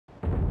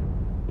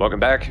Welcome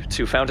back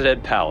to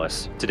Fountainhead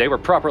Palace. Today we're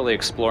properly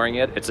exploring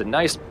it. It's a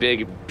nice,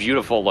 big,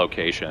 beautiful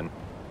location.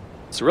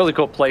 It's a really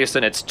cool place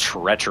and it's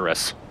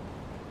treacherous.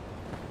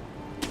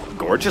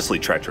 Gorgeously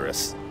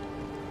treacherous.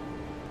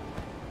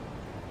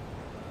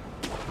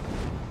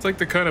 It's like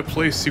the kind of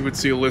place you would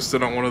see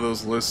listed on one of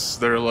those lists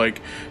that are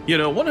like,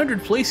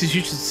 100 places you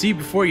should see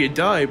before you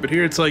die, but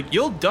here it's like,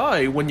 you'll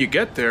die when you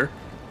get there.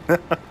 The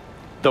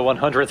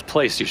 100th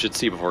place you should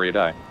see before you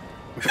die.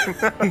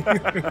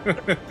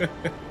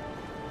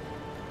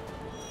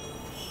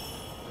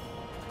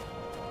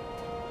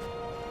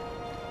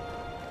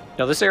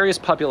 Now, this area is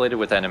populated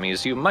with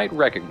enemies you might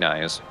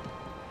recognize.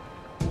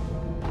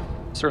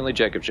 Certainly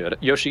Jacob should.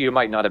 Yoshi, you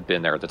might not have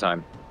been there at the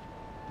time.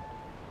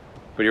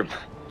 But you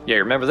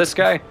remember this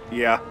guy?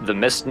 Yeah. The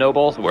Mist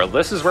Noble? Well,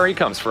 this is where he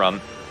comes from.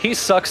 He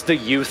sucks the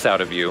youth out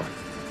of you.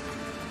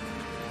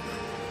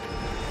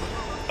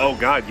 Oh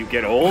god, you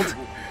get old?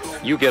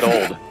 You get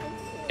old.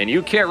 And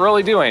you can't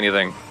really do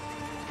anything.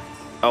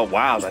 Oh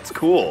wow, that's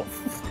cool.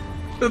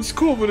 That's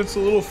cool, but it's a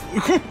little...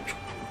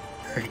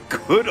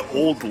 Good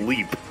old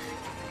leap.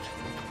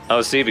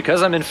 Oh, see,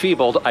 because I'm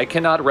enfeebled, I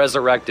cannot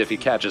resurrect if he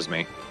catches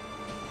me.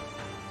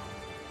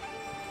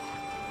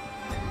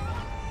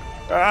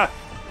 Ah!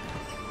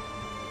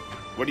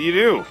 What do you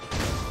do?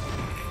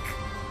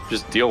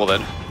 Just deal with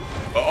it.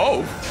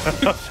 Oh!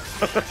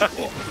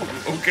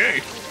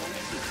 Okay.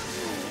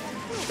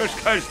 Just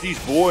because these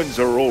bones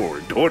are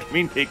old, don't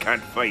mean they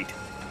can't fight.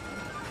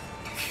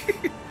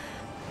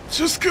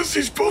 Just because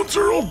these bones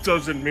are old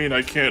doesn't mean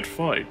I can't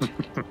fight.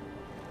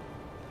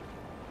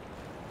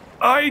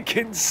 I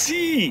can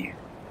see!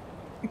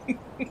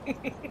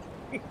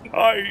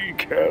 I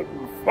can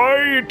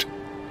fight!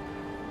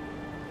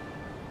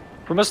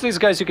 For most of these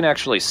guys, you can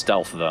actually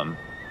stealth them.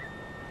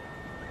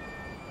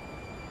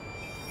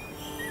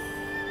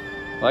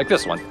 Like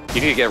this one.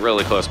 You need to get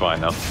really close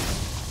behind, though.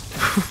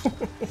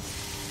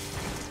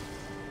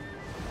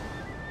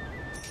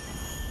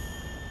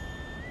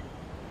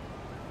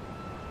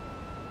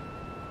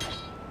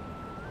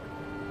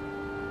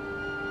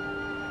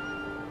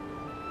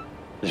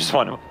 There's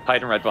one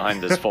hiding right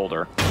behind this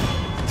folder.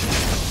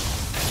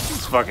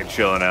 He's fucking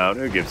chilling out.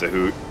 Who gives a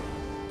hoot?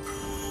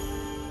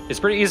 It's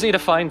pretty easy to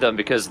find them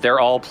because they're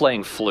all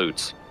playing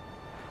flutes.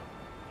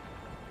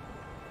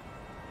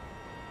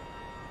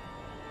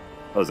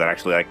 Oh, is that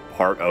actually like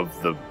part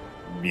of the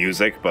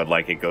music, but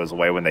like it goes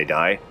away when they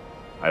die?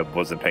 I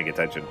wasn't paying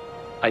attention.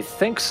 I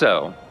think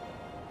so.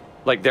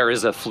 Like there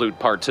is a flute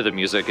part to the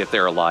music if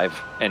they're alive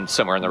and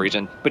somewhere in the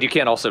region, but you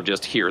can't also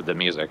just hear the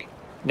music.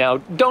 Now,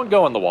 don't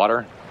go in the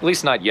water. At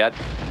least not yet.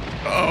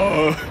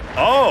 Oh!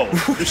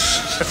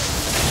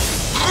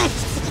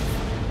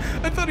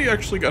 I thought he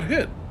actually got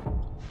hit.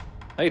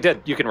 Oh, you did.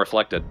 You can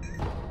reflect it.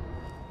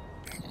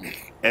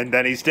 And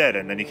then he's dead,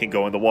 and then he can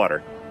go in the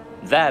water.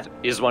 That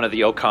is one of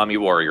the Okami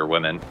warrior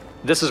women.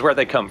 This is where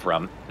they come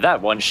from.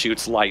 That one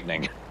shoots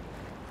lightning.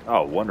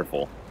 Oh,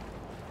 wonderful.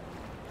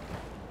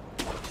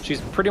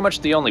 She's pretty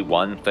much the only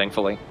one,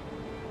 thankfully.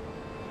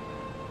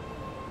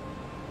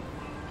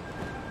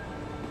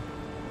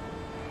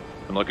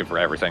 I'm looking for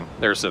everything.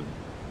 There's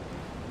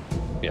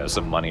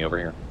some money over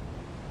here.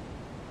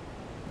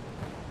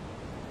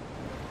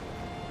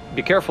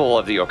 Be careful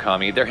of the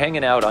Okami. They're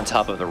hanging out on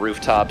top of the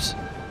rooftops.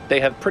 They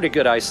have pretty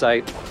good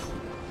eyesight,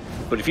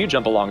 but if you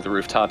jump along the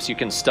rooftops, you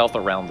can stealth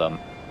around them.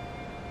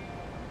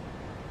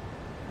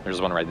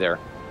 There's one right there.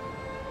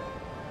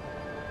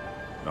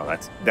 No,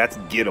 that's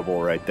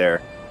gettable right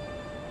there.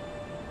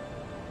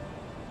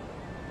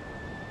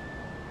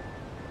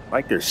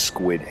 Like their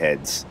squid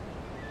heads.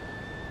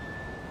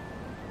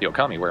 The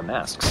Okami wear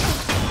masks.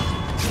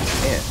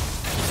 Man.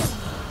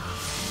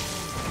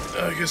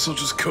 I guess I'll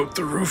just coat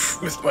the roof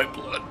with my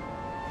blood.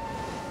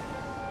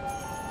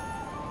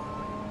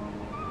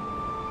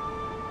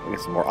 I get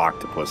some more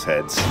octopus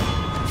heads.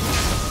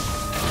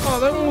 Oh,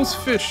 that one was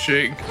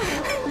fishing.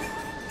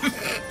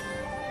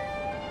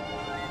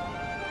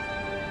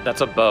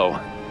 That's a bow.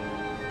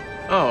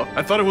 Oh,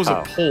 I thought it was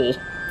a pole.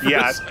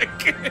 Yeah.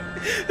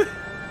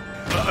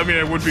 I mean,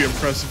 I would be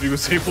impressed if he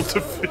was able to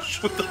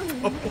fish with the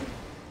bow.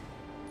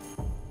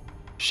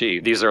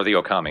 These are the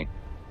Okami.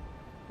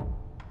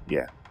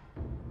 Yeah.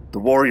 The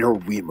warrior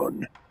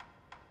women.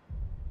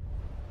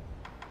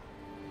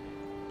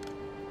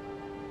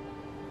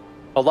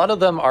 A lot of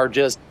them are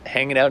just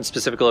hanging out in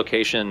specific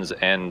locations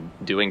and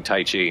doing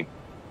Tai Chi.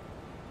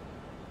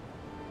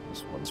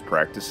 This one's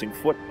practicing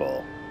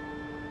football.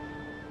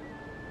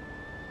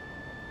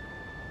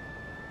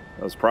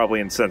 That was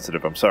probably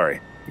insensitive, I'm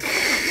sorry.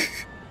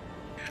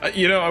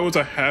 I was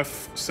a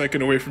half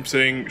second away from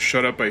saying,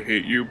 shut up, I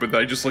hate you, but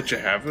I just let you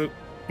have it.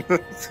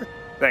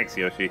 Thanks,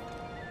 Yoshi.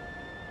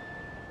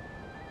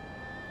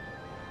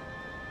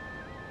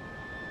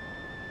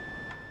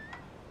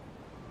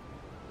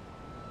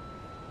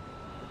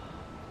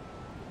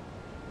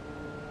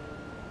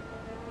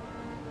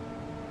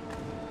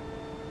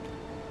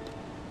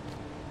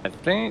 I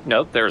think...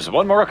 Nope, there's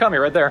one more Okami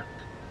right there.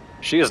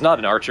 She is not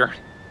an archer.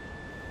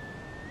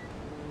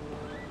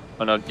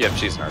 Oh no, yep,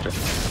 she's an archer.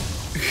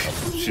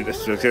 I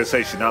was gonna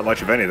say she's not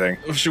much of anything.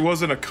 She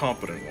wasn't a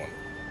competent one.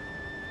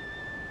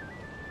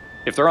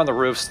 If they're on the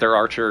roofs, they're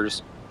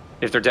archers.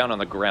 If they're down on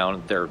the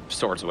ground, they're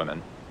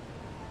swordswomen.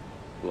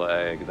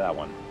 Like that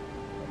one.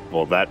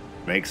 Well, that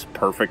makes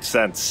perfect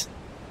sense.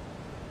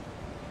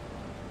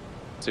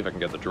 See if I can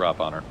get the drop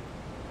on her.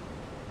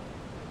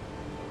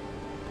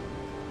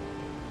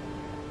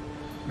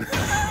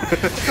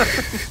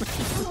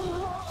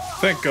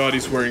 Thank God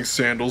he's wearing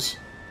sandals.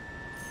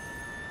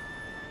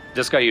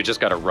 This guy you just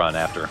gotta run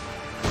after.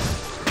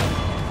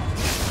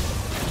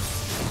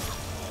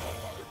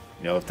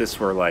 You know, if this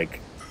were like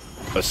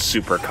a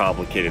super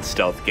complicated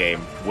stealth game,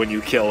 when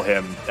you kill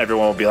him,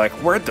 everyone will be like,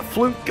 "Where'd the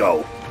flute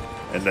go?"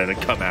 And then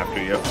it'd come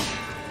after you.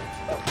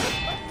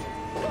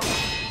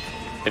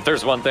 If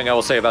there's one thing I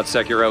will say about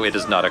Sekiro, it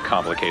is not a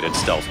complicated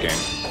stealth game.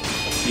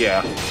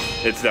 Yeah,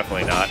 it's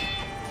definitely not.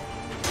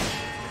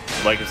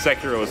 Like, if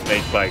Sekiro was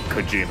made by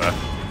Kojima.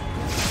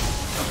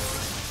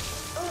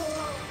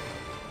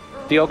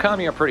 The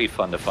Okami are pretty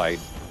fun to fight.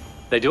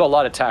 They do a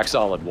lot of attacks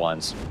all at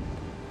once.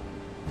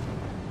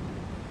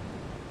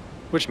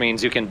 Which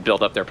means you can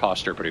build up their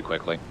posture pretty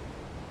quickly.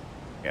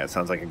 Yeah, it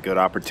sounds like a good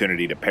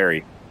opportunity to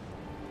parry.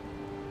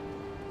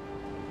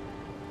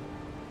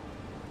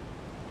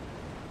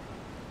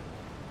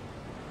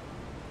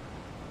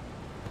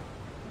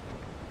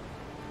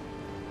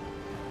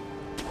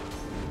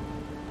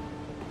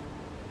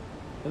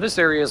 This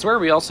area is where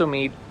we also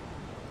meet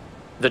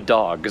the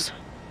dogs.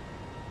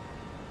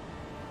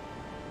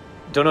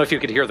 Don't know if you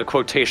could hear the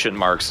quotation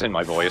marks in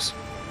my voice.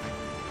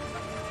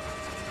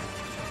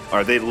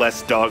 Are they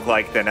less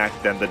dog-like than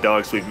the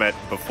dogs we've met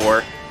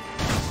before?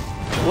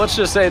 Let's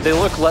just say they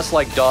look less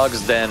like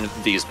dogs than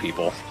these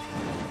people.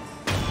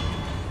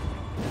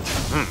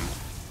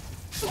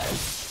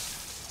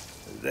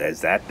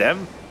 Is that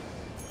them?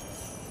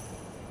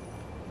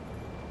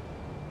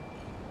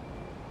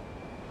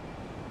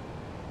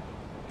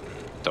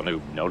 Don't know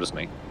who noticed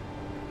me.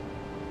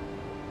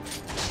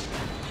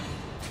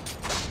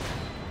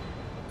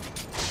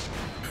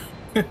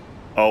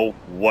 Oh,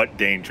 what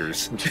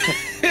dangers.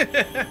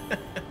 I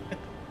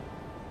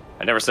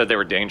never said they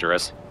were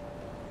dangerous.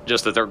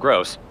 Just that they're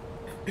gross.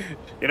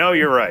 You know,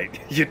 you're right.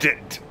 You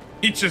didn't.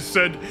 He just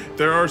said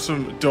there are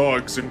some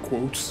dogs in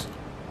quotes.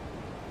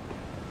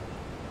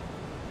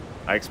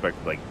 I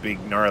expect, like, big,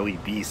 gnarly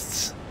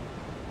beasts.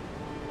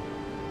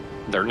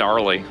 They're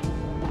gnarly.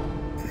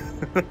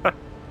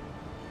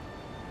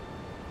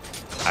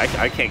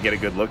 I can't get a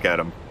good look at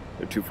them.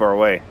 They're too far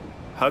away.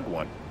 Hug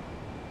one.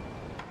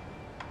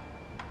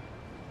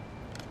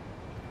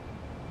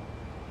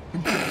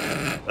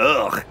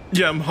 Ugh.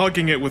 Yeah, I'm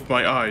hugging it with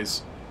my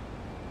eyes.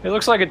 It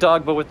looks like a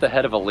dog, but with the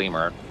head of a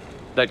lemur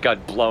that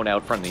got blown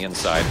out from the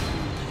inside.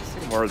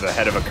 More the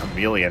head of a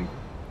chameleon.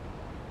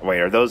 Wait,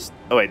 are those...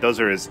 Oh, wait, those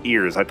are his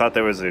ears. I thought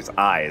that was his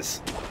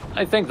eyes.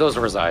 I think those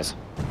were his eyes.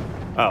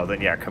 Oh,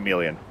 then yeah,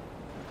 chameleon.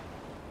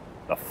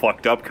 A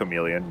fucked up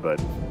chameleon, but...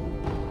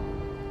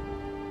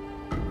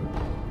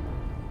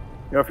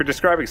 You know, if you're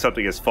describing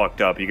something as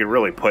fucked up, you can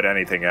really put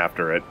anything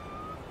after it.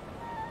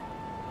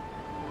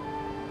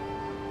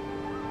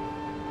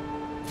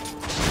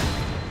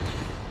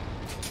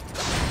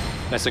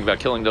 Nice thing about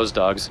killing those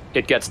dogs,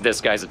 it gets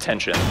this guy's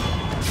attention.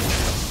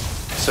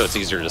 So it's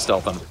easier to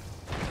stealth them.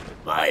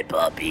 My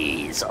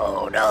puppies,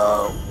 oh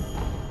no.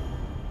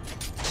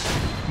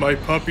 My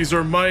puppies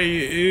are my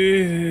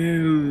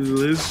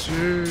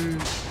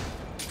lizard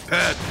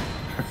pet.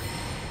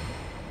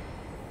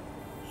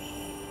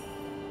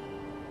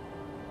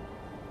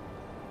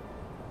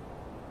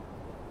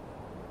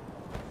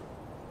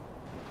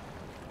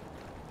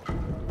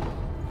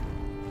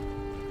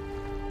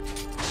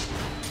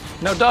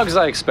 No dogs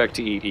I expect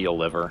to eat eel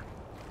liver.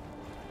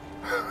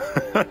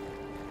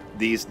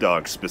 These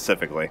dogs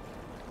specifically.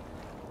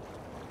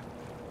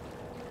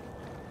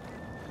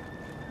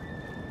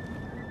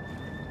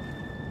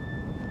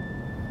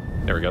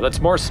 There we go.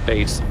 That's more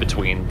space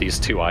between these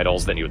two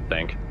idols than you would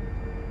think.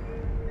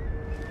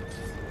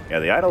 Yeah,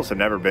 the idols have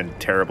never been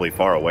terribly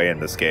far away in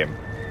this game.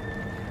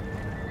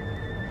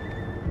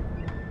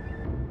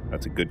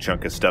 That's a good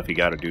chunk of stuff you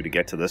gotta do to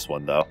get to this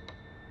one, though.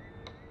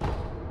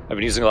 I've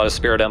been using a lot of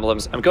spirit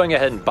emblems. I'm going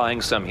ahead and buying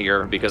some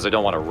here because I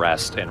don't want to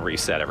rest and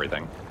reset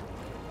everything.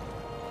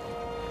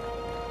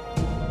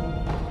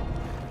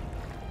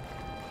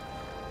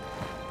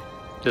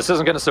 This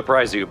isn't going to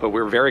surprise you, but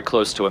we're very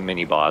close to a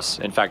mini-boss.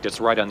 In fact, it's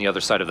right on the other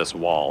side of this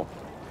wall.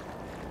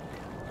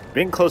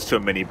 Being close to a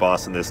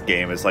mini-boss in this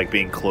game is like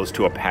being close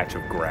to a patch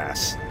of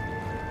grass.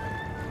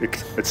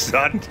 It's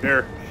not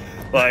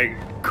like,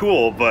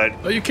 cool, but...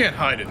 Oh, you can't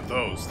hide in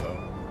those, though.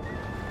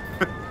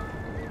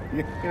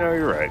 You know,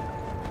 you're right.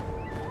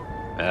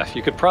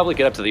 You could probably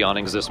get up to the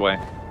awnings this way.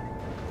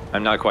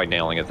 I'm not quite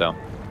nailing it, though.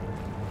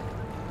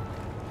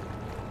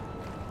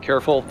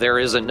 Careful, there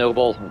is a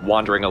noble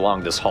wandering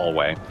along this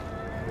hallway.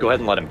 Go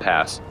ahead and let him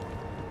pass.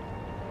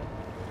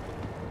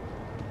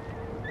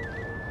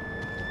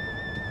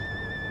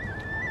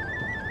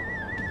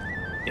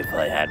 If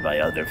I had my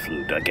other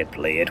flute, I could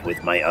play it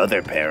with my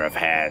other pair of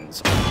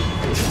hands.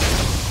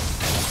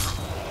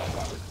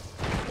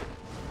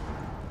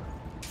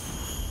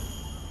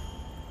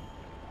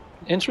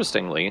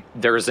 Interestingly,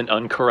 there is an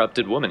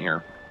uncorrupted woman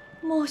here.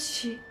 も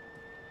し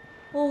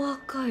お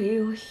若い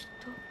お人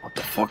What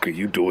the fuck are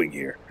you doing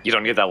here? You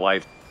don't need that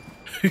light.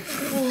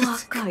 お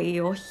若い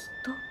お人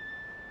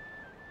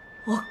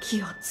お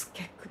気をつ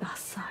けくだ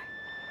さい。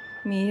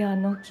宮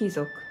の貴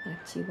族た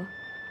ちは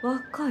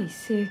若い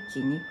世紀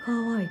に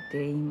乾い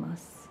ていま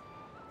す。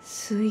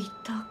吸い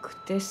たく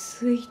て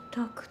吸い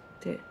たく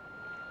て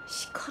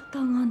仕方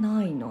が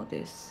ないの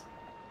です。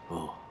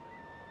 Oh.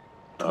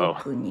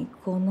 特に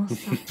この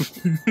先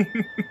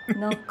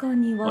中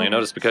には Well, you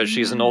notice because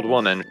she's an old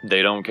woman,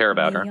 they don't care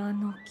about her. 宮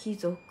の貴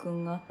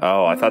族が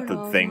Oh, I thought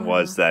the thing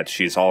was that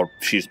she's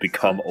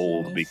become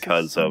old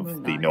because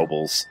of the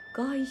nobles.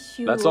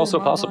 That's also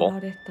possible.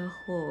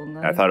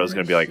 I thought it was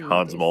going to be like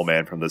Hans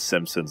Moleman from The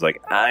Simpsons, like,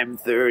 I'm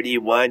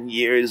 31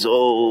 years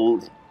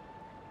old.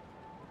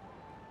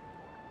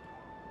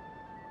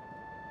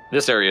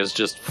 This area is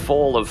just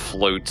full of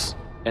flutes,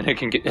 and it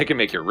can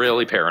make you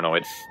really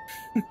paranoid.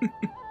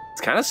 It's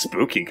kind of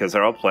spooky because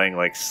they're all playing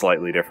like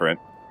slightly different.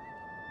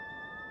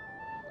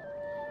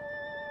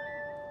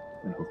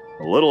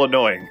 A little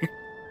annoying.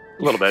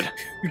 A little bit.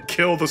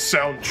 Kill the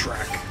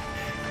soundtrack.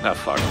 Oh,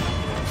 fuck.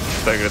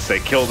 They're gonna say,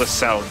 kill the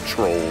sound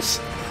trolls.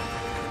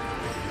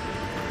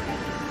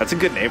 That's a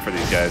good name for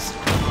these guys.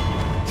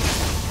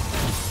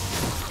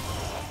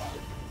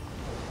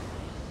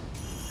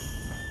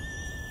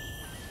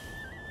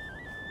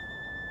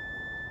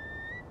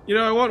 You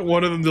know, I want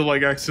one of them to,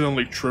 like,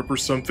 accidentally trip or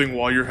something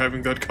while you're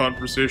having that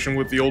conversation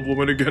with the old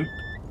woman again.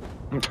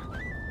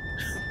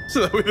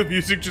 So that way the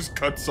music just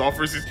cuts off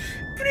or says...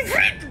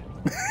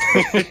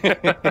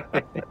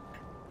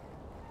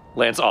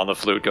 Lands on the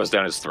flute, goes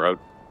down his throat.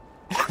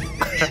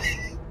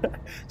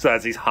 So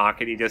as he's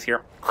hawking, you just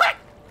hear...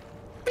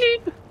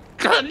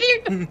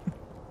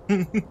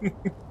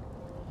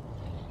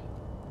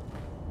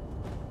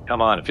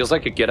 Come on, it feels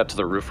like I could get up to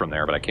the roof from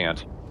there, but I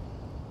can't.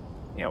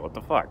 Yeah, what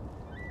the fuck?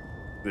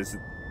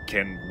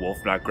 Can Wolf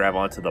not grab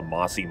onto the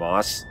mossy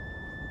moss?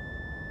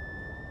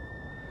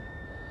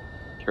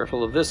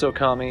 Careful of this,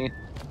 Okami.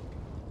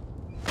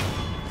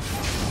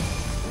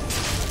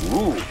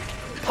 Ooh,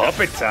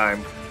 puppet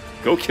time.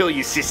 Go kill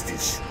your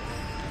sisters.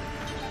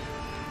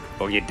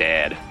 Or your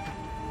dad.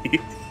 Do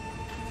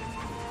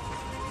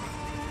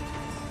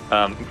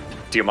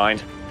you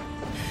mind?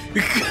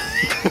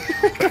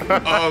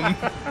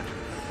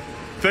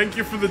 Thank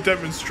you for the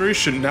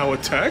demonstration. Now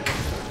attack?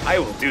 I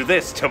will do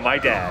this to my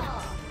dad.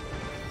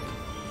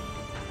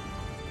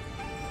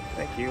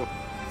 Thank you.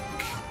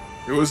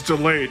 It was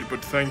delayed,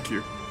 but thank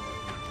you.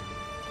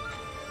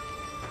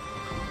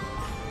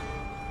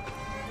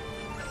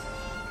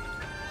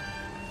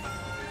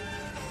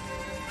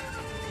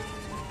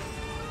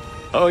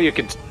 Oh, you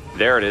can...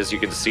 There it is, you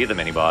can see the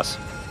mini-boss.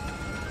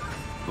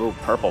 Ooh,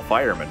 purple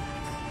fireman.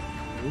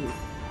 Ooh.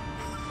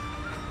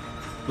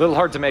 A little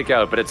hard to make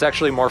out, but it's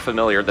actually more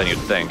familiar than you'd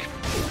think.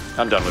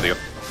 I'm done with you.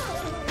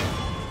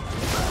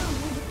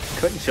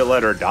 Couldn't you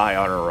let her die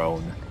on her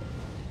own?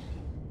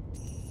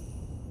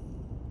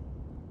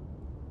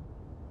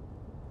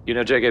 You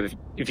know, Jacob,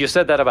 if you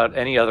said that about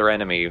any other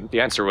enemy,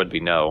 the answer would be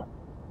no.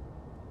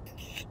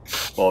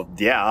 Well,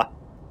 yeah.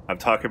 I'm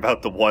talking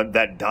about the one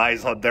that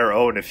dies on their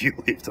own if you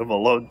leave them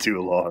alone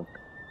too long.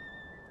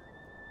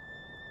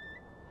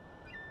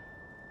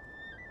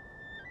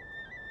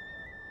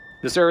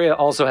 This area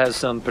also has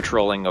some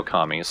patrolling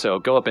Okami, so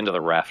go up into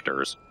the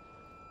rafters.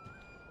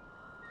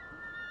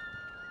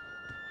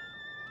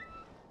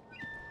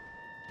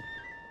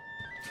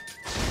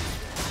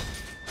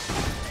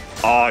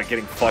 Ah,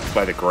 getting fucked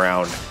by the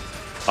ground.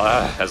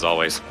 As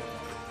always.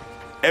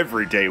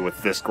 Every day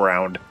with this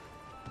ground.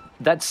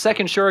 That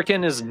second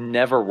shuriken is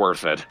never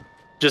worth it.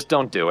 Just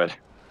don't do it.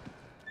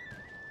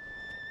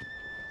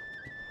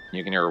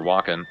 You can hear her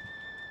walking.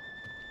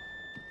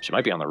 She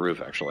might be on the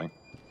roof, actually.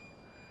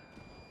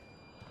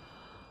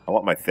 I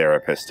want my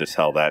therapist to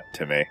tell that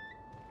to me.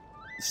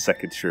 The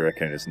second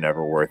shuriken is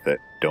never worth it.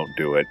 Don't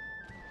do it.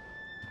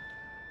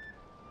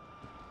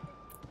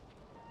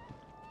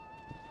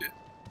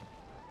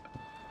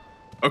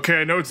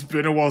 Okay, I know it's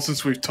been a while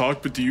since we've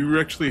talked, but do you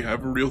actually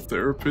have a real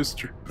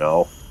therapist? Or...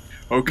 No.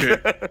 Okay.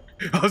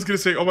 I was gonna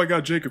say, oh my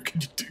god, Jacob,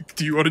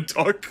 do you want to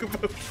talk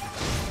about...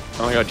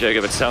 Oh my god,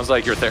 Jacob, it sounds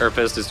like your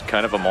therapist is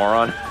kind of a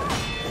moron.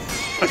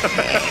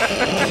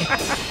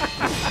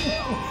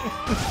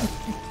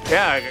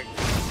 Yeah, I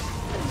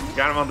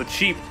got him on the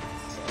cheap.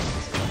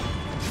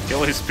 He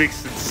only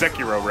speaks in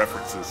Sekiro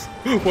references.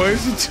 Why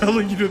is it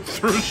telling you to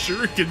throw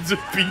shurikens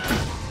at people?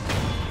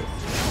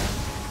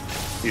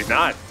 He's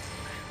not.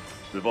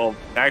 Well,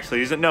 actually,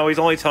 he's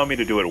only telling me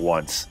to do it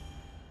once.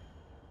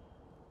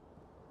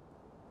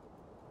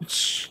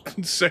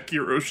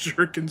 Sekiro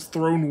shurikens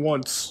thrown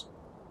once.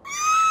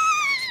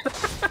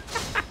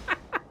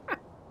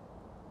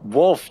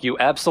 Wolf, you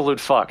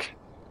absolute fuck.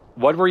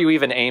 What were you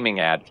even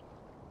aiming at?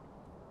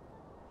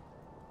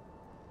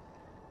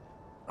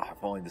 Oh,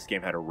 if only this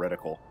game had a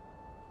reticle.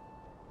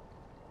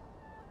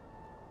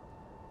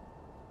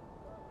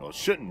 Well, it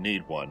shouldn't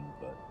need one,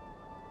 but...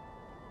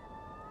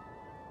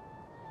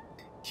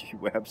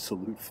 You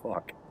absolute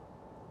fuck.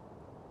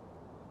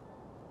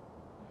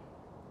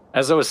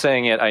 As I was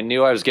saying it, I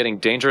knew I was getting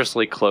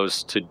dangerously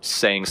close to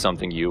saying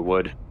something you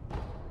would.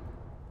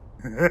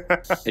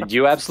 And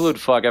you absolute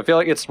fuck, I feel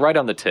like it's right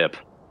on the tip.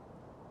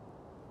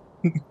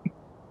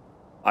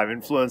 I'm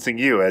influencing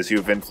you as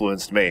you've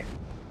influenced me.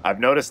 I've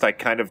noticed I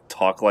kind of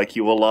talk like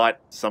you a lot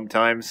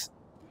sometimes.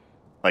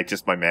 Like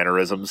just my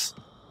mannerisms.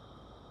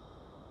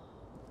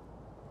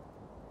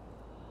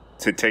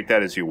 So take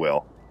that as you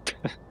will.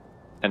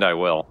 And I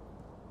will.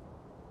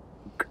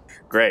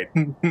 Great.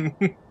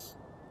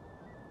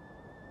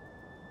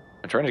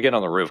 I'm trying to get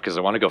on the roof because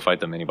I want to go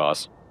fight the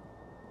mini-boss.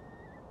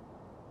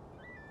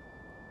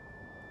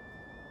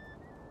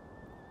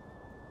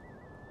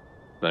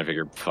 Then I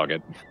figured, fuck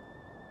it.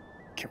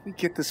 Can we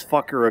get this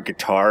fucker a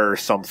guitar or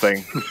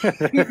something?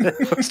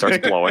 Starts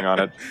blowing on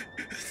it.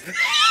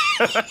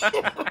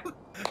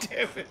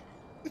 Damn it.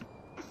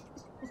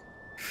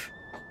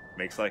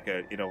 Makes like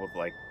a, you know, with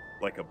like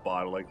a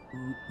bottle, like,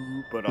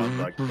 but on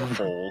like the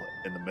hole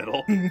in the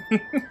middle.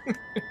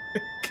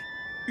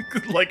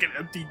 Like an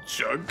empty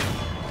jug.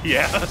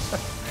 Yeah.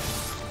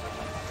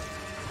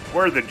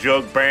 We're the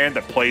jug band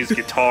that plays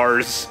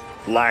guitars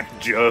like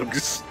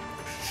jugs.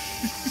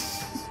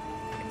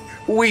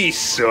 We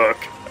suck.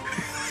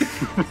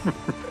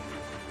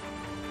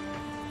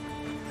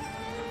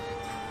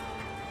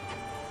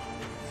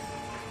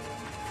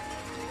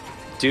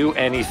 Do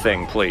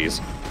anything, please.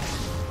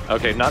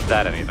 Okay, not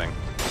that anything.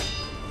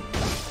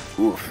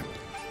 Oof.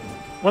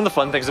 One of the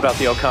fun things about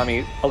the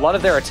Okami, a lot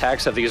of their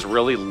attacks have these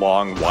really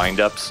long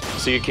wind-ups,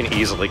 so you can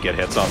easily get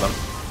hits on them.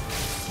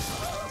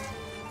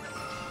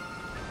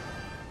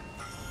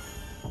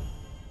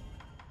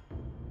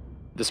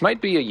 This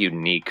might be a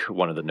unique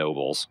one of the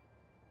nobles.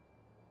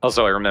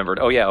 Also, I remembered,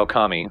 oh yeah,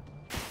 Okami.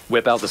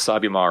 Whip out the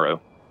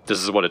Sabimaru.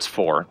 This is what it's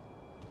for.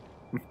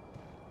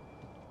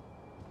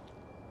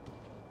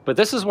 But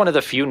this is one of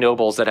the few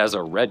nobles that has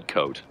a red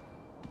coat.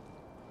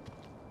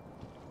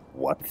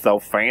 What's so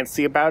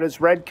fancy about his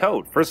red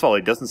coat? First of all,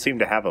 he doesn't seem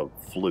to have a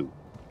flute.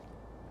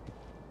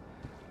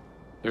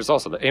 There's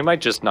also the... He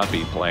might just not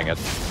be playing it.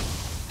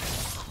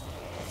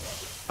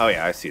 Oh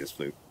yeah, I see his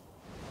flute.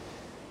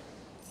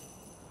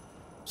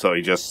 So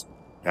he just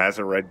has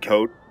a red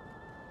coat?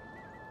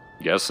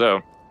 Guess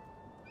so.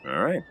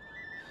 Alright.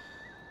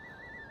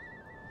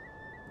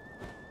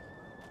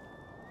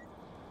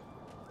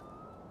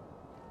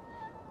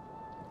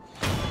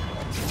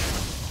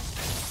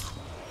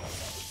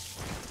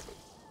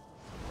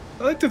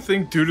 I like to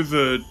think due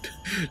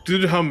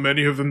to how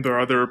many of them there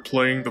are that are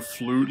playing the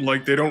flute,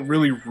 like they don't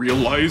really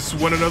realize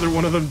when another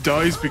one of them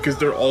dies because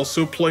they're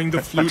also playing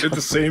the flute at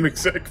the same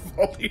exact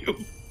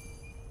volume.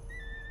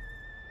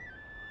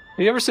 Have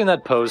you ever seen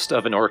that post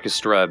of an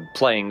orchestra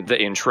playing the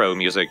intro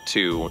music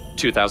to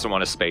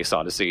 2001: A Space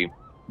Odyssey,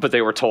 but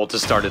they were told to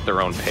start at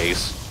their own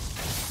pace?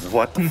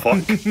 What the fuck?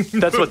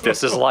 That's what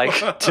this is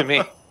like to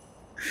me.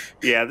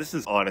 Yeah, this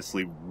is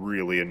honestly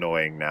really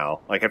annoying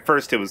now. Like, at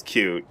first it was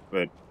cute,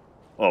 but...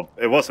 Well,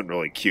 it wasn't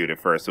really cute at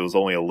first. It was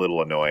only a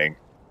little annoying.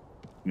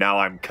 Now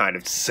I'm kind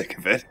of sick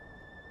of it.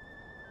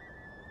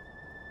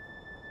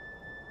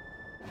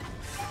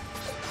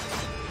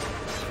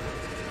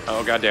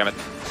 Oh, god damn it.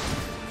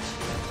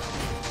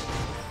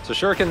 So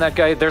Shuriken, that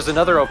guy, there's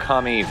another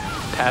Okami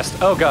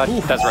past... Oh god,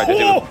 that's right, they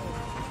do.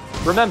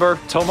 Remember,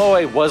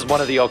 Tomoe was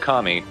one of the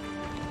Okami.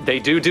 They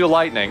do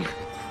lightning.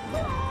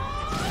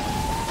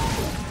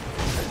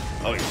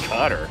 Oh, he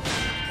caught her.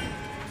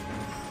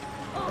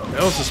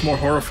 I was just more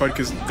horrified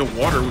because the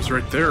water was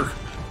right there.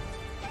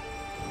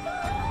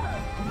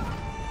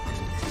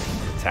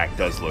 Attack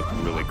does look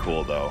really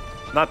cool, though.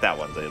 Not that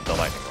one, the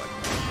lightning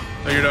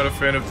one. Now you're not a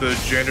fan of the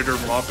janitor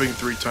mopping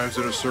 3 times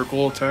in a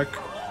circle attack?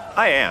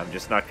 I am,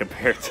 just not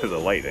compared to the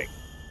lightning.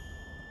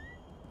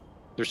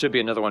 There should be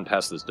another one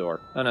past this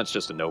door. And that's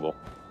just a noble.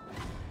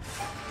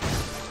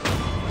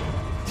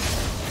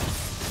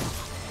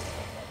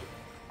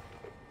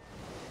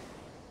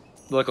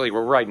 Luckily,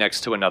 we're right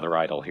next to another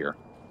idol here.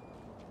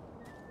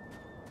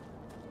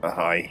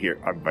 I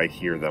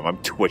hear them. I'm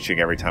twitching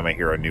every time I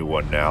hear a new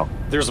one now.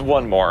 There's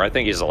one more. I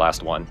think he's the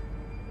last one.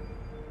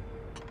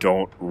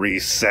 Don't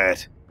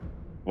reset.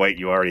 Wait,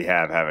 you already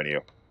have, haven't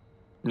you?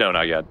 No,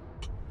 not yet.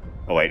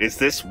 Oh wait, is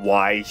this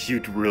why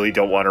you really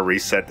don't want to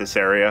reset this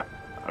area?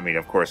 I mean,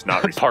 of course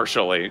not.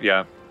 Partially,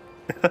 yeah.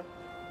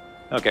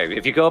 Okay,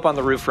 if you go up on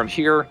the roof from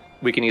here,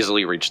 we can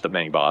easily reach the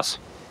mini-boss.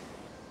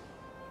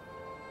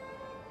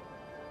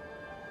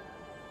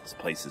 This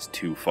place is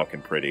too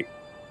fucking pretty.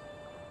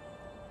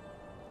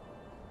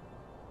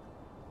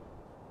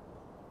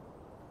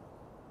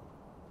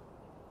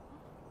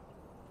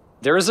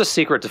 There is a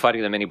secret to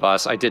fighting the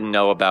mini-boss I didn't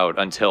know about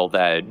until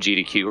that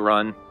GDQ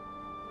run.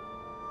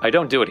 I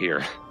don't do it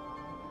here.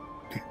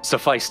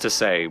 Suffice to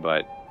say,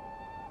 but...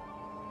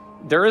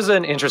 there is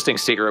an interesting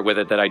secret with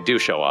it that I do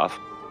show off.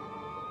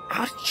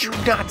 How did you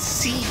not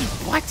see?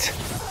 What?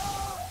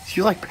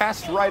 You, like,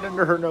 passed right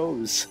under her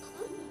nose.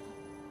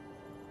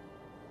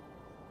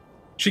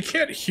 She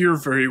can't hear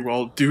very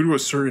well due to a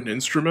certain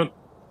instrument.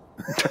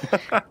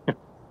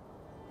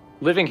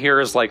 Living here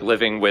is like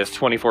living with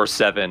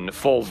 24/7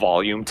 full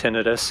volume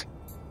tinnitus.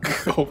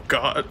 Oh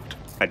god.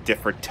 At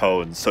different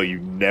tones, so you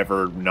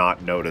never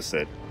not notice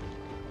it.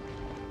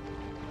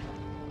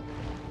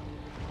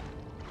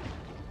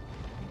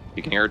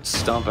 You can hear it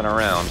stomping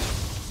around.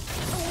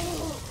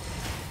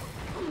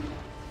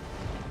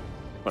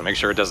 Want to make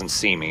sure it doesn't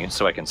see me,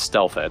 so I can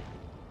stealth it.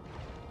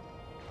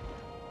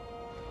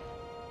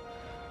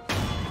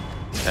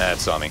 It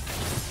saw me.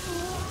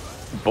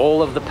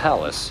 Bowl of the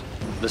Palace.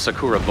 The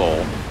Sakura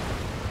Bowl.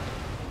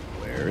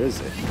 Where is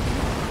it?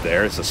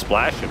 There's a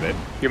splash of it.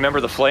 You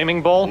remember the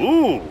flaming bowl?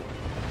 Ooh!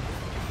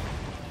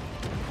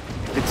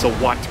 It's a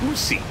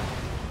Watusi.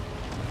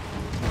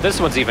 This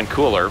one's even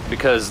cooler,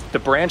 because the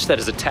branch that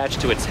is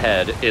attached to its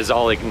head is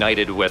all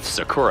ignited with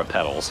Sakura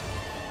petals.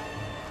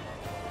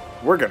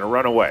 We're gonna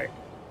run away.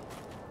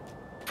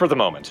 For the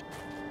moment,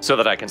 so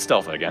that I can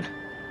stealth it again.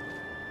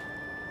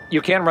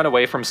 You can run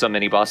away from some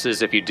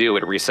mini-bosses. If you do,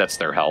 it resets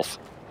their health.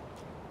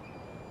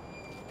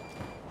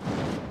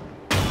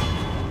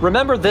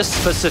 Remember this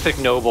specific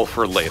noble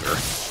for later.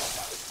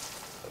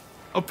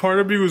 A part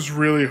of me was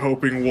really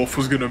hoping Wolf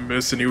was gonna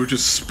miss and he would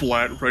just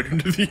splat right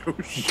into the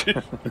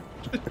ocean.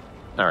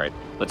 Alright,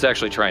 let's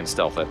actually try and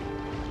stealth it.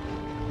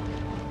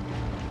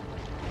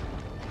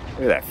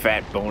 Look at that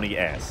fat, bony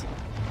ass.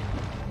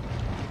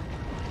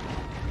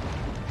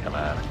 Come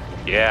on.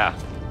 Yeah.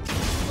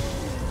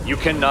 You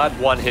cannot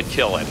one-hit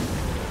kill it.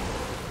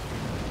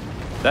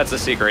 That's the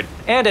secret.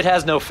 And it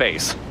has no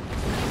face.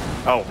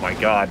 Oh my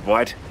god,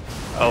 what?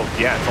 Oh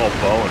yeah, it's all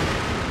bone.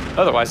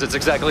 Otherwise, it's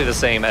exactly the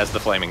same as the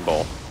Flaming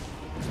Bowl.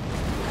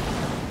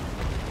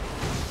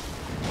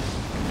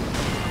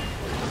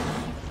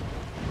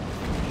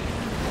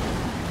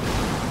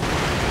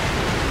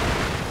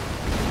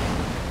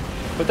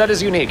 But that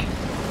is unique.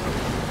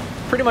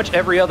 Pretty much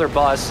every other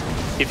boss,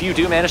 if you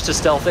do manage to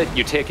stealth it,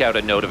 you take out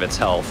a note of its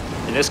health.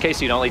 In this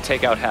case, you'd only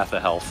take out half the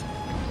health.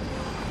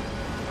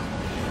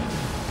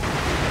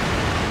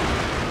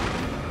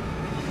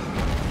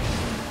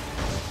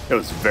 I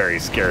was very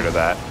scared of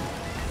that.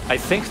 I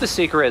think the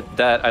secret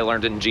that I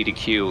learned in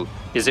GDQ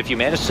is if you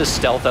manage to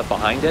stealth up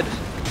behind it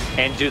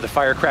and do the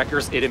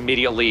firecrackers, it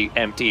immediately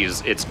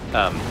empties its,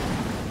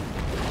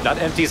 not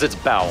empties its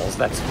bowels,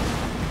 that's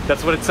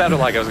what it sounded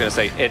like I was going to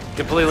say. It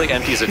completely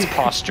empties its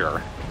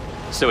posture.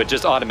 So it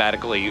just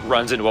automatically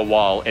runs into a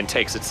wall and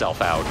takes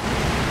itself out.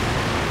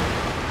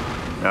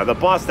 Now, the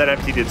boss that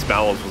emptied its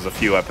bowels was a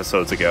few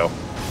episodes ago.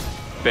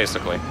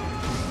 Basically.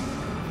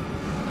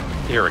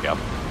 Here we go.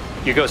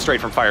 You go straight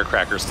from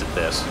firecrackers to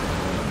this.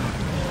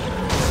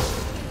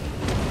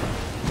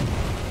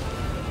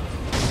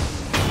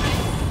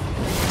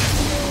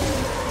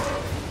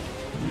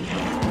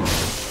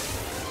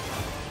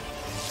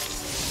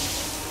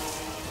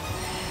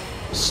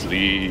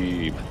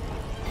 Sleep.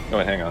 Oh,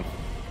 wait, hang on.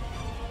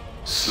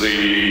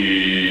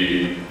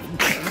 Sleep.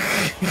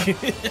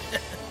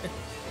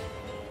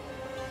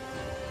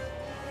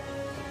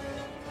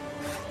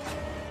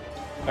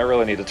 I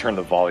really need to turn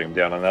the volume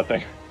down on that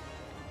thing.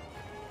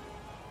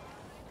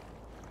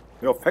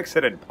 We'll fix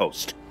it in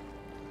post.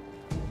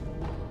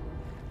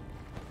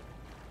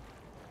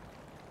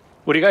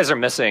 What you guys are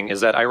missing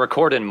is that I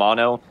record in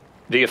mono.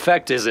 The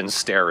effect is in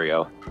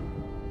stereo.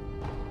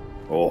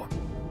 Oh.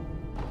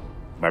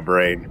 My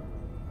brain.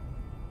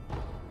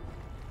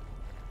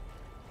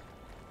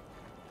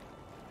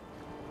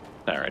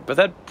 Alright, but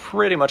that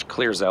pretty much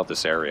clears out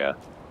this area.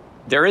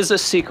 There is a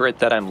secret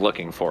that I'm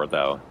looking for,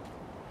 though.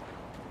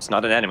 It's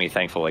not an enemy,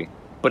 thankfully,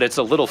 but it's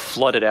a little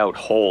flooded out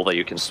hole that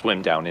you can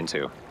swim down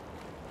into.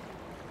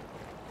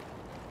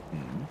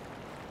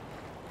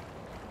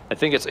 I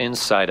think it's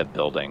inside a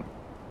building.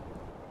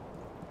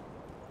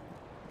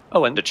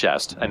 Oh, and the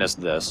chest. I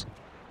missed this.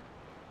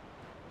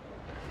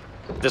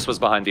 This was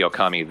behind the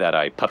Okami that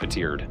I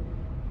puppeteered.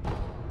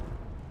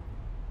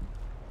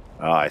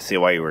 Ah, I see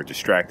why you were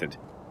distracted.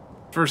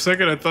 For a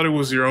second, I thought it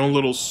was your own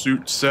little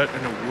suit set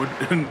and a wood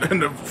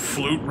and a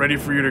flute ready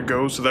for you to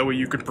go, so that way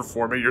you could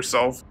perform it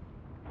yourself.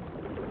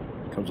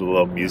 Comes with a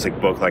little music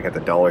book like at the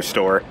dollar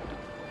store.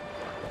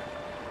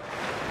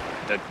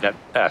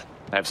 I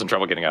have some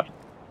trouble getting up.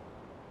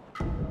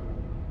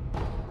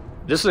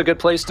 This is a good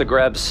place to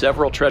grab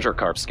several treasure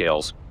carp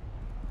scales.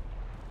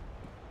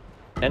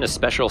 And a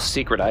special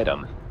secret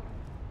item.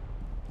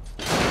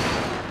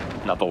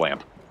 Not the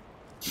lamp.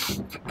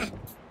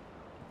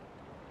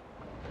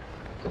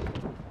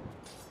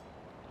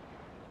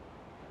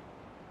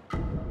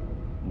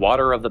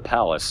 Water of the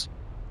Palace.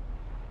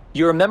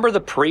 You remember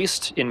the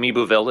priest in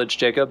Mibu Village,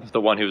 Jacob?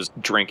 The one who's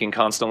drinking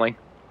constantly?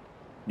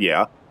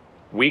 Yeah.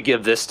 We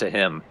give this to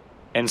him,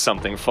 and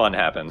something fun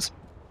happens.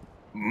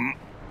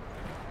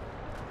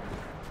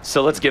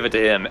 So let's give it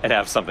to him and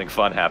have something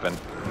fun happen.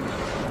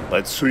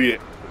 Let's see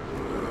it.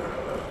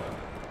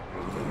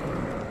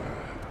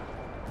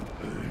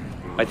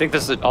 I think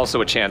this is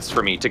also a chance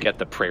for me to get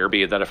the prayer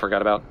bead that I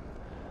forgot about.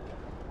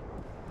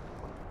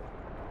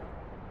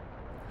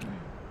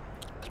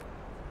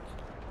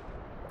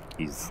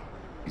 He's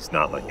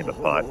not liking the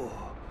pot.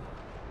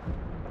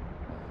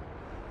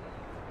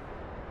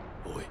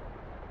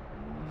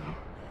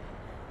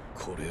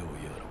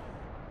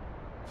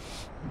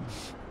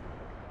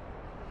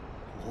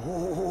 お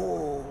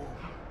お、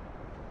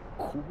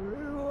これ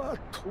は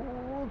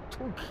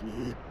尊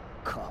き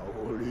香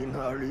り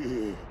な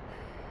り。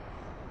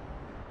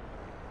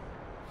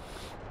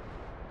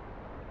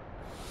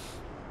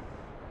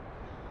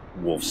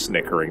Wolf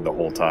snickering the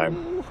whole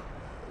time.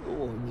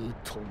 お認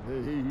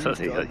めいただ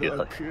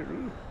ける。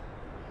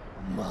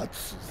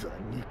松座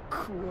に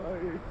加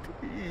え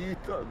てい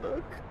ただ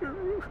け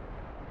る。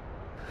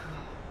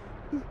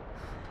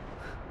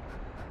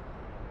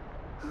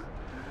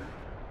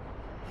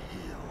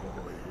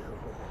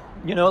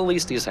You know, at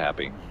least he's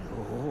happy.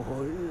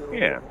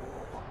 Yeah.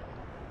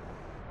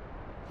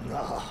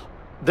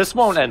 This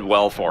won't end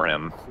well for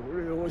him.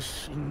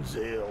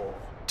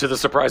 To the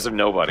surprise of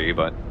nobody,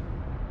 but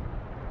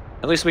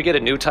at least we get a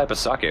new type of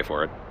sake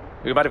for it.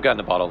 We might have gotten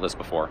a bottle of this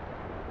before,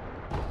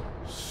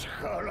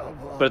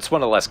 but it's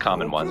one of the less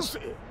common ones.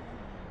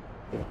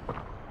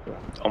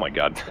 Oh my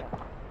god.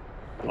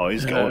 Oh,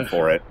 he's going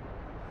for it.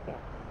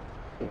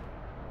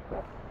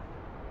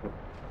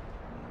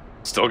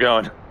 Still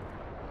going.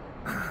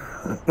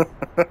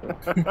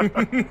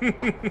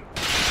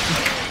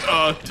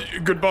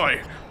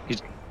 Goodbye.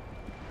 He's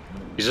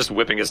just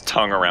whipping his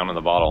tongue around in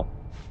the bottle.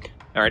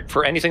 Alright,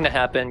 for anything to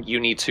happen, you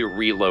need to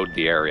reload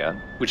the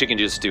area, which you can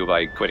just do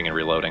by quitting and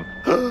reloading.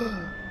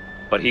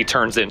 But he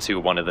turns into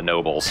one of the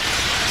nobles,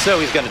 so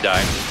he's gonna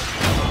die.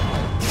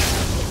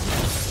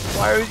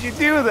 Why would you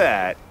do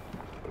that?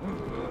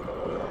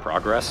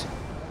 Progress?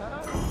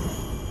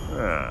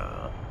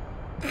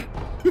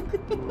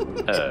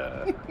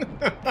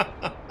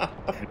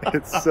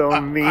 It's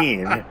so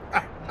mean.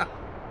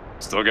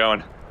 Still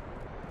going.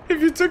 If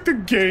you took the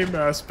game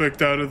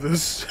aspect out of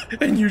this,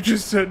 and you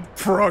just said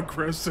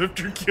progress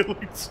after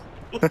killing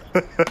someone.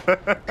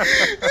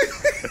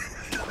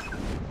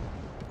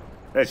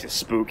 That's just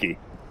spooky.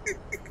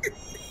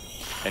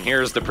 And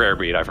here's the prayer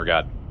bead, I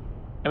forgot.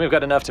 And we've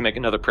got enough to make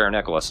another prayer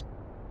necklace.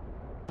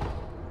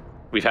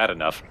 We've had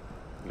enough,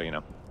 but you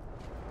know.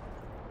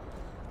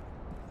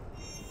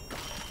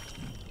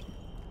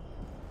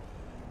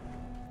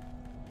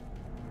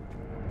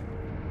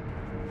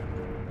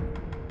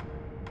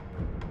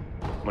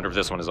 Wonder if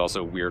this one is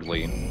also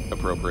weirdly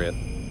appropriate.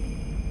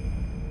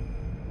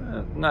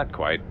 Not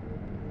quite.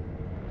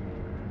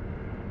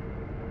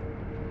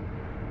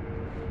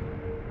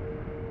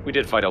 We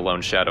did fight a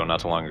lone shadow not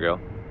too long ago,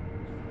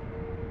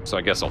 so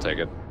I guess I'll take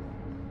it.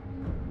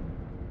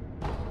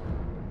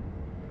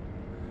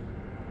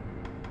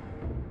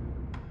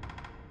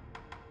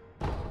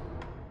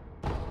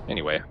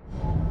 Anyway,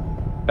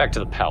 back to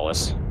the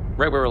palace.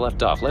 Right where we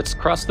left off. Let's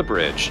cross the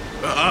bridge.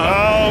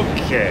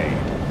 Okay.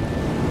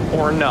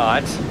 Or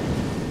not.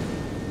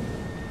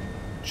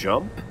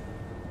 Jump?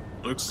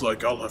 Looks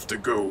like I'll have to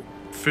go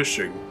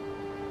fishing.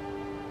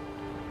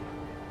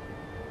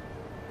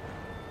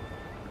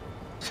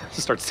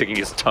 Starts sticking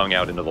his tongue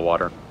out into the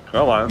water.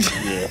 Come on.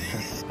 Yeah.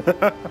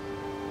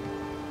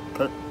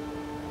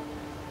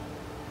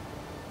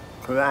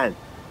 Come on.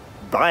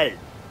 Bite.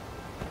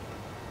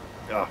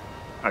 Oh,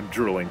 I'm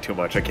drooling too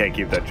much. I can't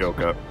keep that joke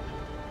up.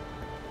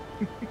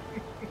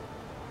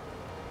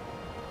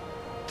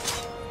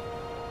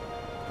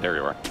 There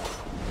you are.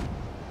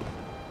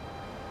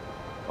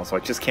 Also, I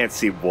just can't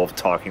see Wolf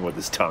talking with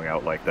his tongue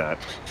out like that.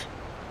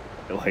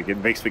 Like, it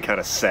makes me kind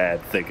of sad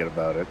thinking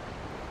about it.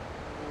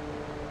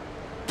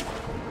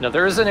 Now,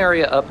 there is an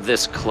area up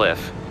this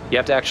cliff. You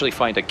have to actually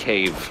find a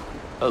cave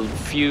a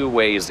few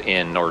ways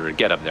in order to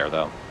get up there,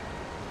 though.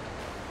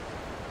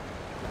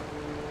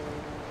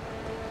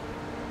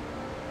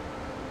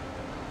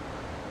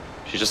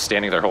 She's just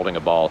standing there holding a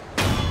ball.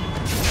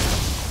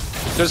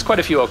 There's quite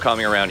a few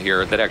Okami around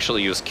here that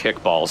actually use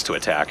kickballs to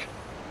attack.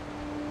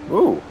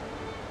 Ooh.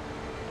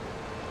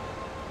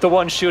 The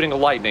one shooting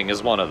lightning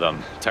is one of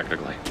them,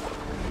 technically.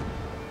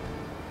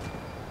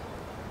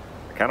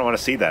 I kind of want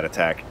to see that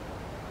attack.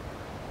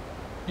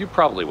 You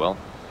probably will.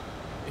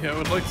 Yeah, I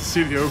would like to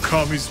see the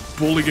Okami's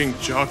bullying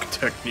jock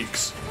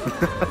techniques.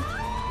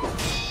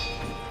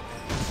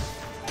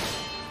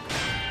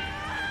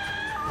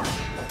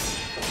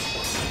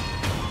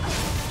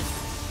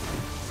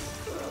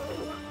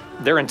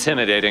 They're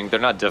intimidating, they're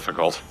not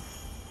difficult.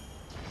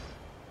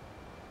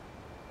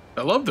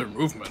 I love their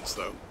movements,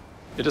 though.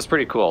 It is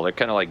pretty cool, they're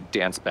kind of like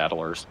dance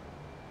battlers.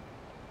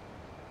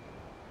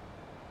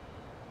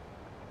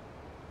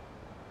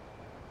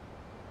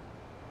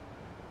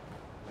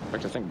 In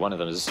fact, I think one of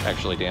them is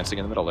actually dancing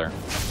in the middle there.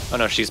 Oh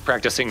no, she's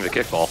practicing the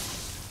kickball.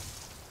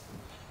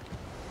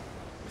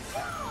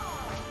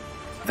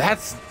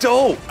 That's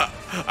dope!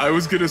 I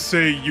was gonna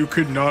say you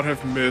could not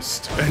have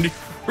missed any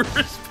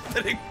worse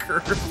pathetic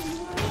curve.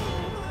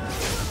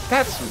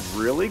 That's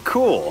really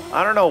cool.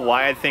 I don't know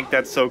why I think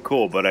that's so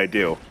cool, but I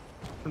do.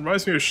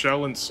 Reminds me of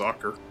Shaolin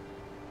soccer.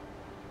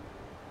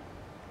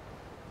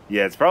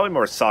 Yeah, it's probably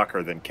more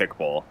soccer than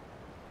kickball.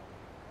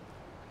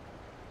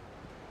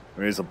 I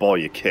mean, it's a ball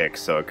you kick,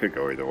 so it could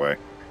go either way.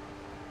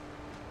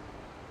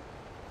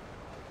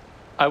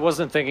 I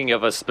wasn't thinking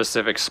of a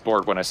specific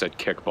sport when I said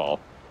kickball.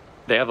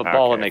 They have a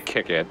ball and they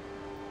kick it.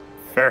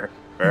 Fair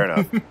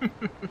enough. And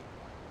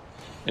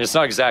it's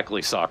not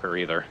exactly soccer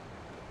either.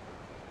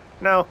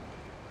 No.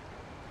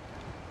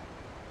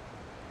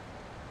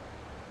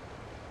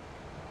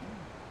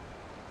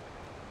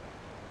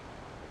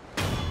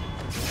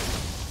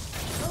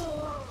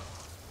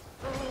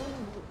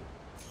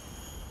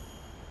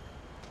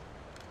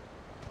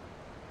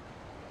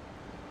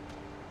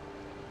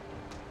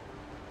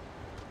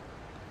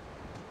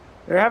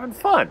 They're having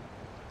fun.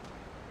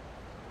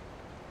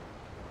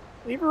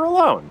 Leave her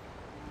alone.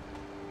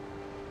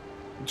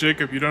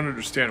 Jacob, you don't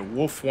understand.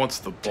 Wolf wants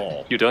the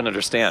ball. You don't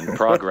understand.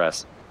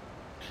 Progress.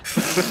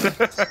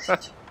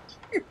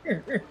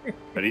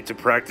 I need to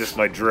practice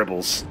my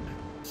dribbles.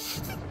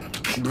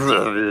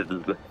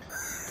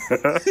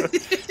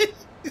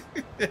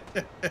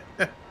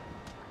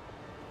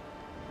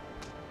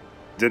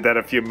 Did that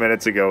a few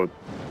minutes ago.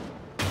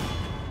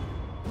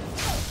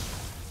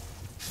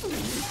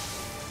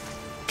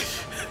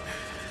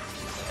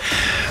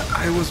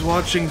 I was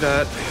watching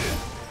that.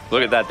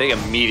 Look at that. They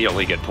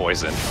immediately get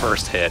poisoned.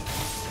 First hit.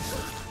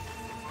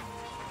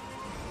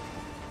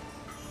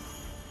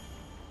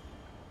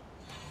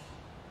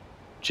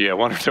 Gee, I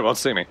wonder if they won't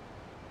see me.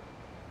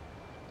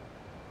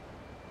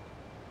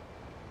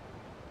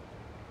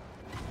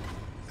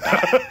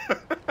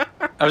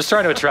 I was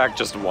trying to attract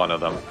just one of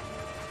them.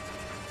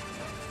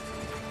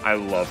 I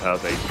love how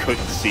they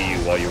couldn't see you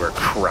while you were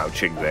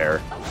crouching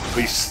there.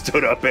 We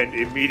stood up and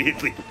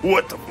immediately,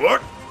 what the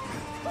fuck?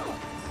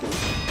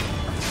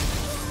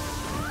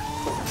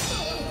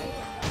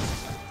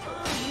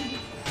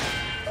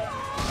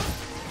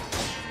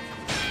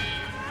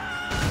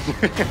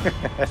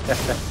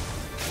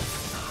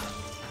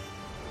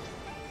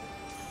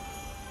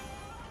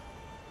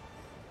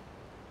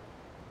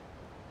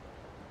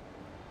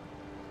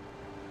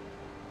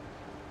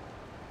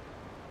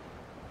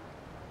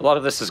 A lot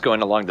of this is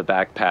going along the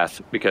back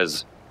path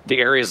because the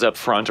areas up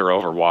front are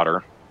over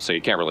water, so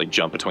you can't really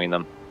jump between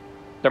them.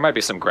 There might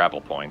be some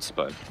grapple points,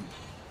 but...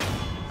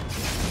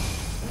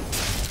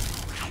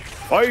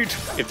 Fight!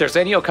 If there's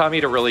any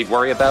Okami to really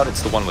worry about,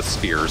 it's the one with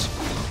spears.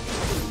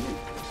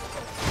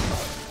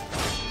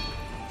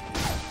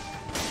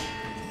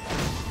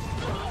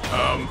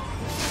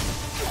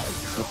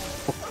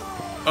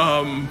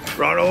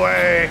 Run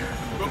away!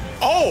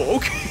 Oh,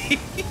 okay.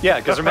 Yeah,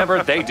 because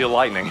remember, they do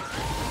lightning.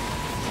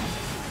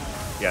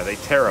 Yeah, they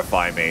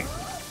terrify me.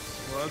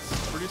 Well,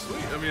 that's pretty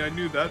sweet. I mean, I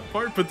knew that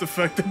part, but the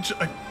fact that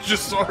I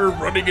just saw her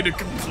running in a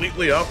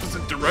completely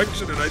opposite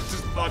direction, and I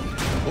just thought,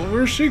 well,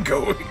 where's she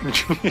going?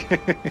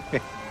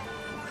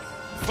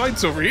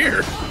 Fight's over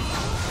here.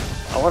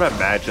 I want to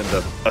imagine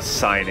the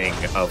assigning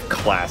of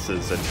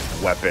classes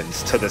and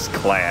weapons to this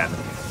clan.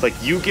 It's like,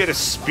 you get a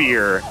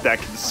spear that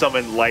can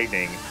summon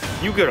lightning.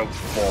 You get a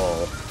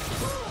ball.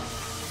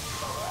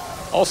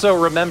 Also,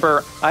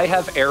 remember, I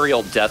have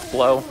aerial death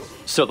blow,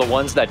 so the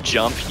ones that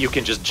jump, you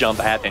can just jump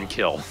at and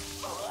kill.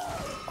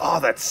 Oh,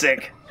 that's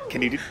sick.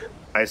 Can you do...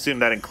 I assume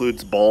that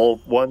includes ball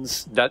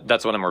ones?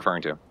 That's what I'm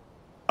referring to.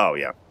 Oh,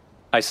 yeah.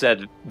 I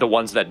said the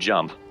ones that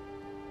jump.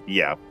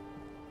 Yeah.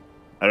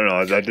 I don't know.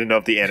 I didn't know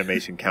if the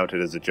animation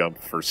counted as a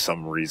jump for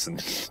some reason.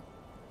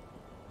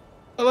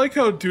 I like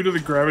how, due to the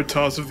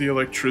gravitas of the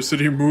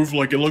electricity move,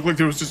 like, it looked like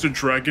there was just a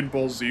Dragon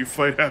Ball Z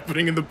fight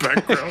happening in the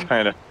background.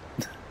 Kinda.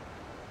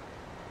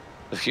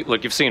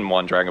 Look, you've seen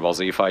one Dragon Ball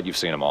Z fight, you've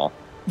seen them all.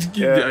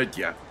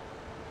 Yeah.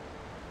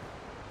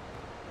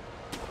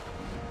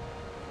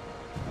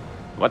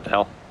 What the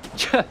hell?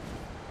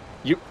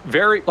 You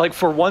very, like,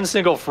 for one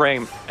single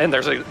frame, and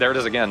there it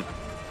is again.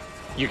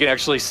 You can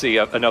actually see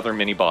another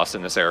mini-boss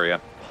in this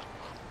area.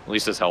 At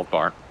least his health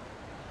bar.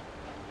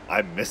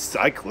 I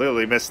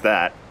clearly missed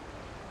that.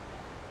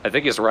 I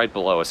think he's right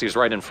below us. He's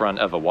right in front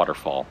of a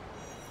waterfall.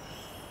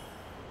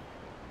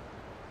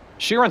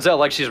 She runs out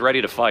like she's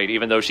ready to fight,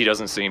 even though she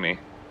doesn't see me.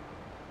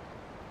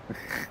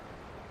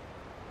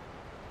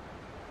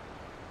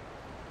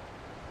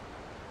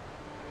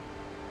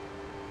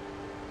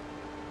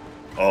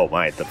 Oh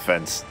my, the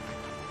fence.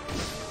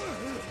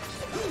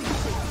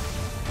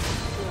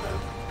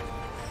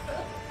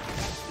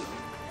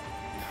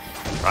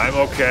 I'm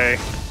okay.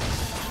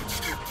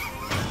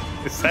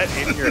 Is that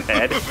in your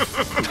head?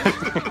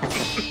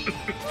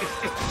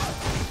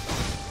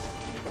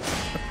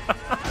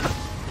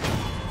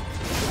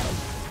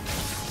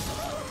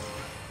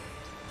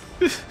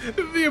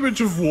 The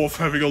image of Wolf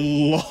having a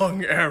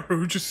long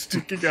arrow just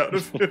sticking out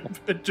of him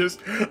and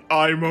just,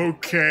 I'm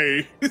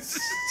okay. It's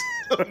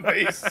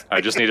amazing. I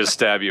just need to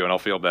stab you and I'll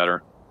feel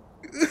better.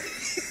 And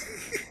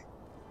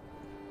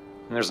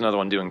there's another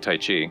one doing Tai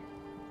Chi.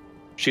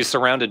 She's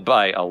surrounded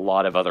by a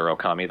lot of other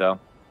Okami, though.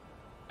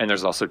 And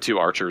there's also two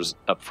archers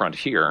up front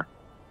here.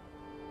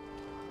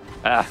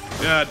 Ah.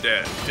 God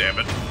damn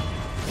it.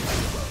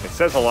 It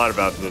says a lot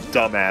about the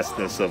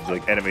dumbassness of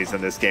the enemies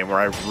in this game, where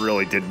I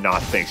really did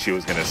not think she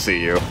was going to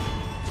see you.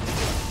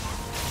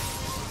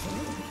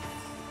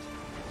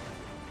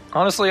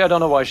 Honestly, I don't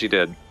know why she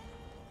did.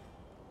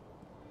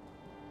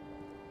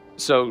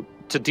 So,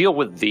 to deal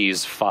with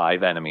these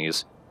 5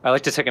 enemies, I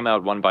like to take them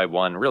out one by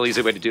one. Real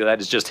easy way to do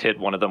that is just hit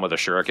one of them with a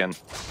shuriken.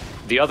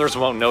 The others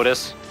won't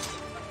notice,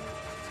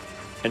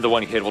 and the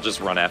one you hit will just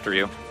run after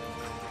you.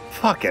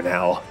 Fucking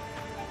hell.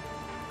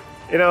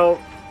 You know,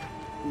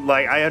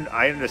 like,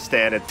 I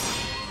understand it.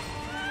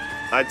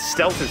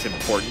 Stealth is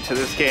important to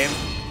this game,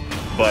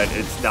 but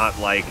it's not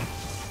like...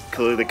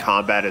 Clearly the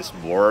combat is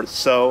more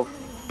so,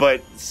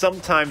 but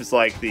sometimes,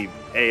 like, the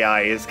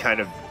AI is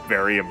kind of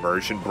very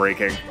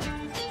immersion-breaking.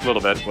 A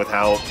little bit. With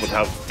how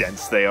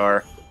dense they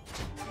are.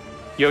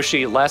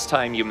 Yoshi, last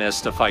time you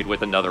missed a fight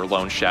with another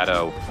Lone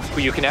Shadow,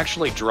 who you can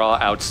actually draw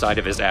outside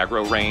of his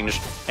aggro range,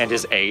 and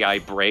his AI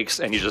breaks,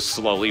 and he just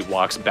slowly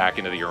walks back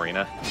into the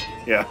arena.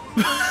 Yeah.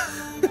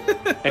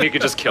 And you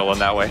could just kill him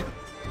that way.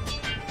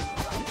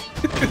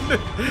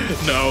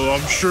 Now,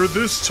 I'm sure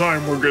this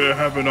time we're gonna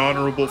have an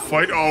honorable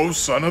fight. Oh,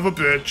 son of a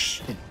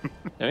bitch.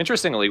 Now,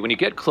 interestingly, when you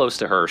get close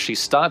to her, she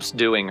stops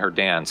doing her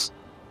dance,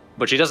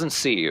 but she doesn't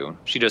see you.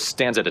 She just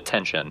stands at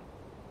attention.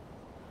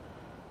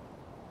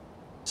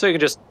 So you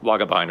can just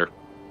walk up behind her.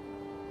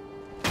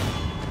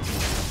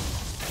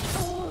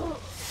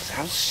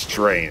 How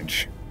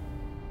strange.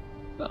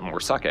 More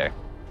sake.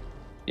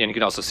 And you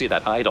can also see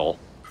that idol.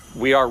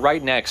 We are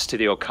right next to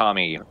the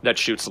Okami that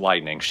shoots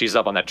lightning. She's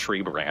up on that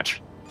tree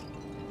branch.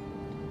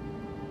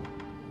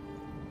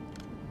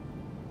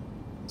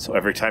 So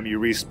every time you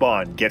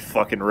respawn, get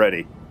fucking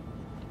ready.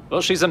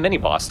 Well, she's a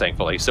mini-boss,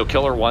 thankfully, so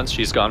kill her once,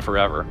 she's gone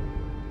forever.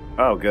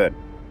 Oh, good.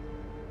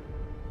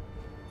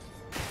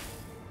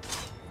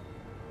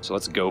 So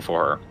let's go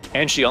for her.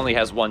 And she only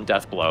has one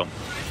death blow.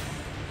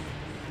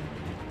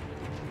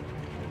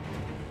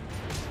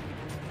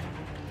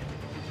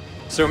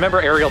 So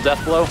remember aerial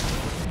death blow?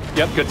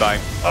 Yep, goodbye.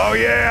 Oh,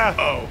 yeah!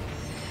 Oh.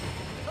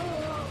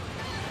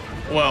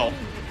 Well.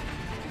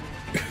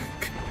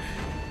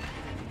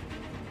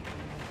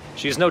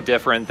 She's no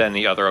different than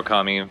the other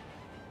Okami.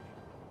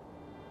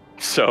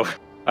 So,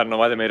 I don't know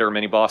why they made her a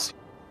mini-boss.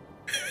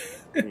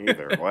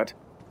 Either, what?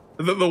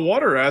 The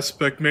water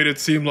aspect made it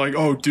seem like,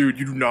 oh, dude,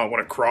 you do not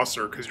want to cross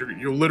her, because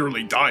you'll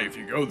literally die if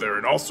you go there,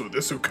 and also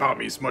this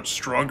Okami is much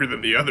stronger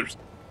than the others.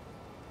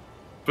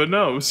 But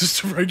no, it's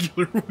just a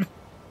regular one.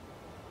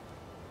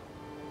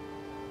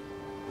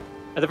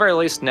 At the very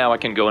least, now I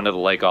can go into the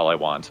lake all I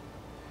want.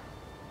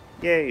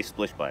 Yay,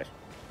 splish splash.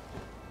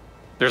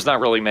 There's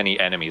not really many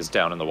enemies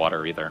down in the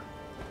water either.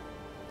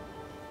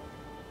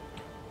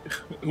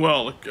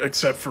 Well,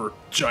 except for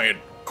giant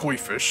koi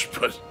fish,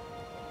 but...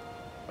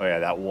 Oh yeah,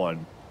 that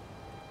one.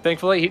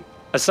 Thankfully,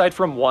 aside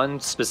from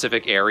one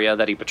specific area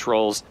that he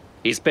patrols,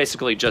 he's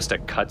basically just a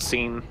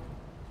cutscene.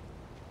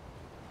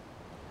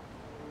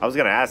 I was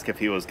gonna ask if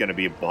he was gonna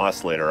be a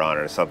boss later on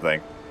or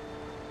something.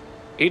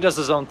 He does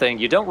his own thing.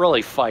 You don't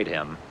really fight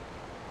him.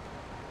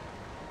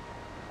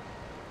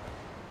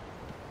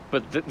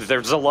 But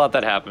there's a lot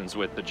that happens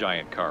with the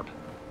giant carp.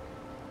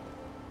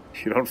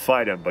 You don't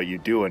fight him, but you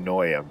do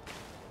annoy him.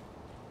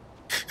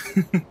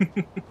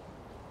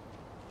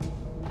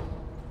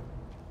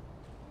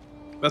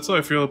 That's how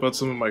I feel about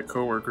some of my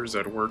coworkers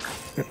at work.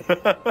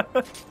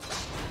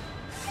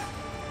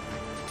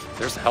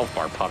 There's a health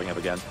bar popping up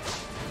again.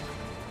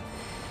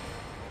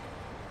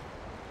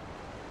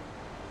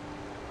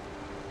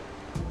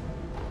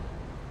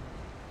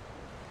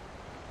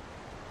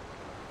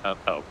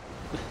 Oh.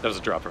 That was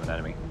a drop from an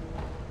enemy.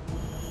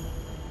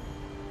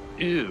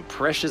 Ew,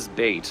 precious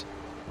bait.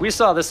 We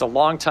saw this a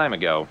long time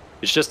ago.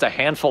 It's just a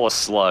handful of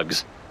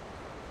slugs.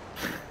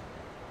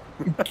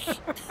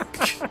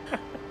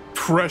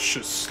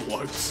 Precious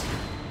slugs.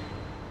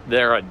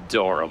 They're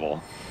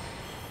adorable.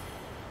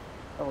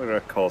 I'm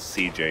gonna call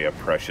CJ a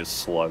precious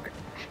slug.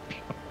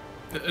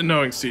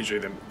 Knowing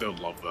CJ, they'll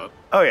love that.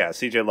 Oh yeah,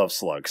 CJ loves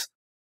slugs.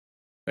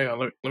 Hang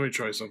on, let me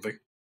try something.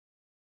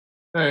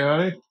 Hey,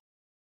 honey.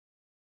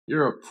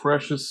 You're a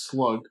precious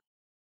slug.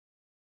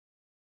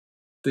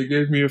 They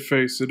gave me a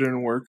face, it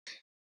didn't work.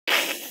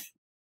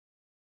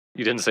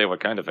 You didn't say what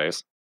kind of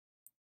face.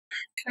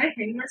 Can I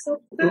hang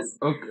myself with this?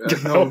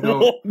 Okay, no,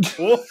 no.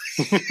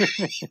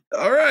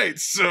 All right,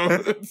 so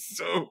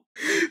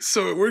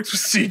it works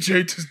with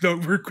CJ, does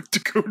not work with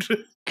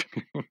Dakota.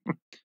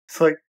 It's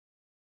like,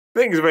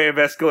 things may have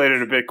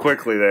escalated a bit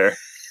quickly there.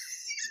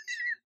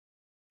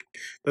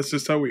 That's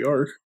just how we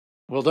are.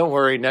 Well, don't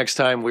worry. Next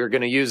time we're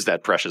going to use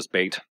that precious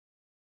bait.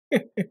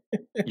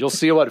 You'll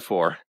see what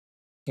for.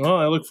 Well,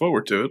 I look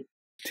forward to it.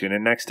 Tune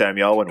in next time,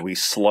 y'all, when we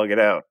slug it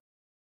out.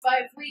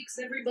 5 weeks,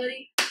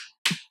 everybody.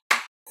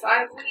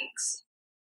 5 weeks.